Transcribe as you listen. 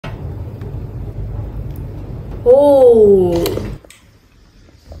哦，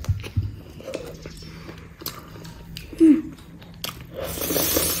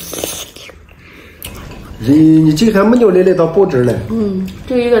你这还没有来那道保汁嘞。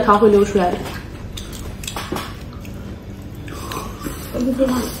这一个汤会流出来的。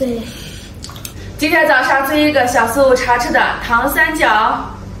今天早上做一个小时候常吃的糖三角，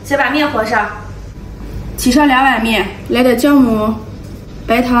先把面和上，沏上2碗面，来点酵母、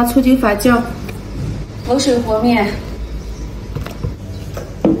白糖、醋精发酵，冷水和面。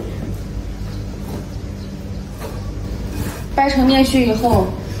掰成面絮以后，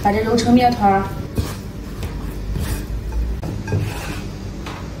把这揉成面团。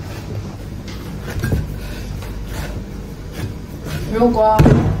揉光，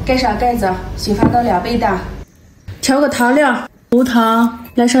盖上盖子，水发到2倍大。调个汤料，无糖，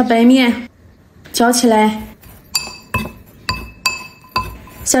来上白面，搅起来，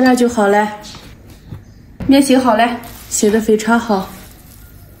下面就好了。面洗好了，洗得非常好。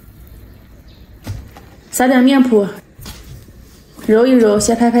撒点面铺，揉一揉，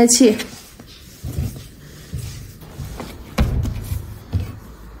先排排气。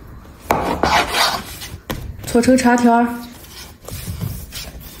搓成长条，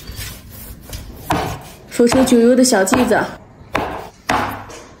敷成均匀的小剂子。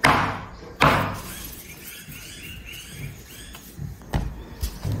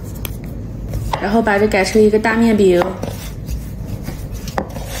然后把这擀成一个大面饼。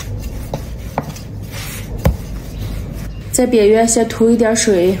在边缘先涂一点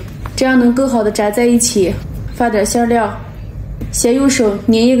水，这样能更好的粘在一起。放点馅料，先用手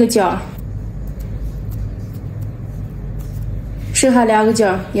捏一个角，剩下2个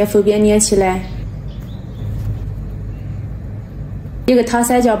角也分别捏起来。一个糖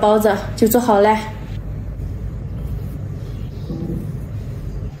三角包子就做好了。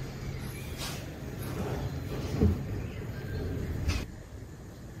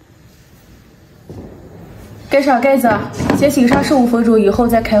盖上盖子，先醒上15分钟以后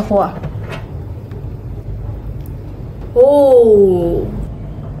再开火。哦，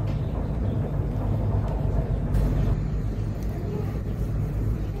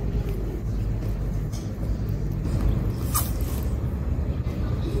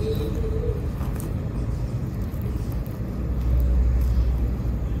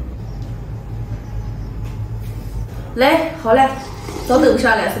来，好嘞，早等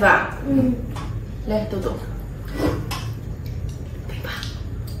上来是吧？来，豆豆。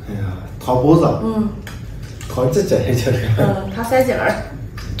哎呀，糖包子。糖几件一件的。糖3件儿。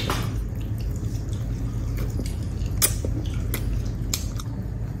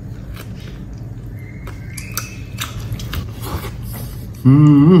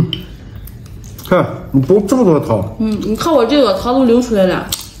看你包这么多糖。你看我这个糖都流出来了。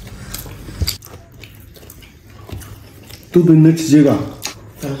豆豆，你能吃几个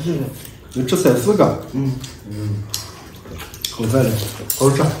？3、4个。你吃3、4个。好在嘞，好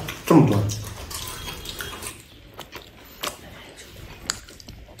吃，这么多。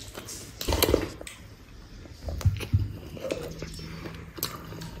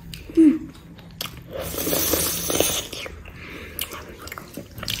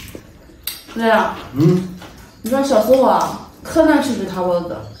对呀。你说小时候啊，可难吃这糖包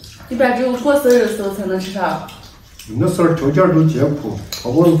子，一般只有过生日的时候才能吃上。那时候条件都艰苦，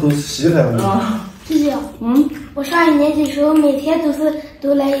糖包子都是稀罕的。姐姐，我上1年级的时候，每天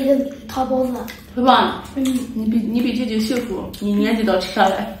都来一个糖包子，是吧？你比姐姐幸福，你年级都吃上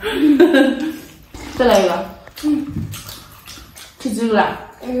来。再来一个。吃几个了？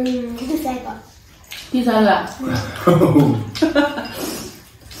第3个。第3个。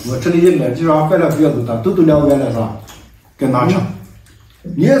我这里1碗，就让饭量不要多大，豆豆2碗了是吧？该拿吃。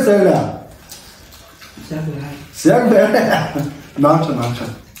你也3个。3个了，拿吃。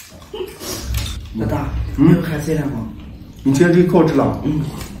老大，你有看菜了吗？你今天这个好吃了。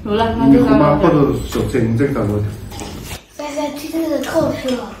有了，你后妈抱着小菜，你再干我的。3这个可好吃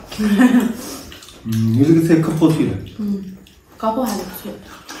了。你这个菜可泡脆了。刚泡还得脆。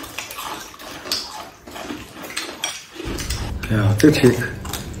哎呀，这菜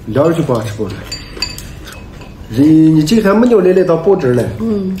2个就把吃饱了。你这还没有来那道保汁嘞。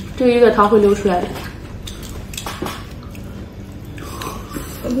这一个汤会流出来的。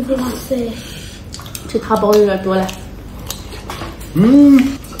这汤包有点多了。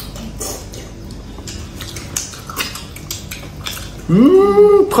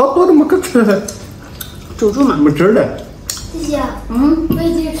汤多的没可吃了，肘住嘛，没汁了。姐姐，我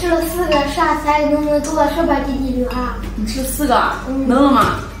已经吃了4个，剩下3个能不能都到上边弟弟留下？你吃4个，能了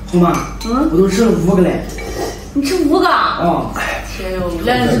吗？红妈，我都吃了5个嘞。你吃5个？哎呦，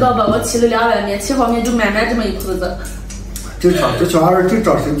亮亮知道吧？我起了2碗面，起好面就满这么一裤子。就吃，这小孩儿真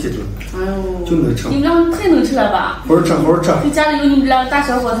长身体了。哎呦，就能吃。你们俩太能吃了吧？好好吃，好好吃。就家里有你们2个大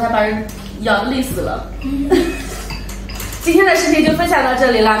小伙子，还把人养得累死了。今天的视频就分享到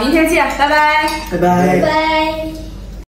这里了，明天见，拜拜。拜拜。拜拜。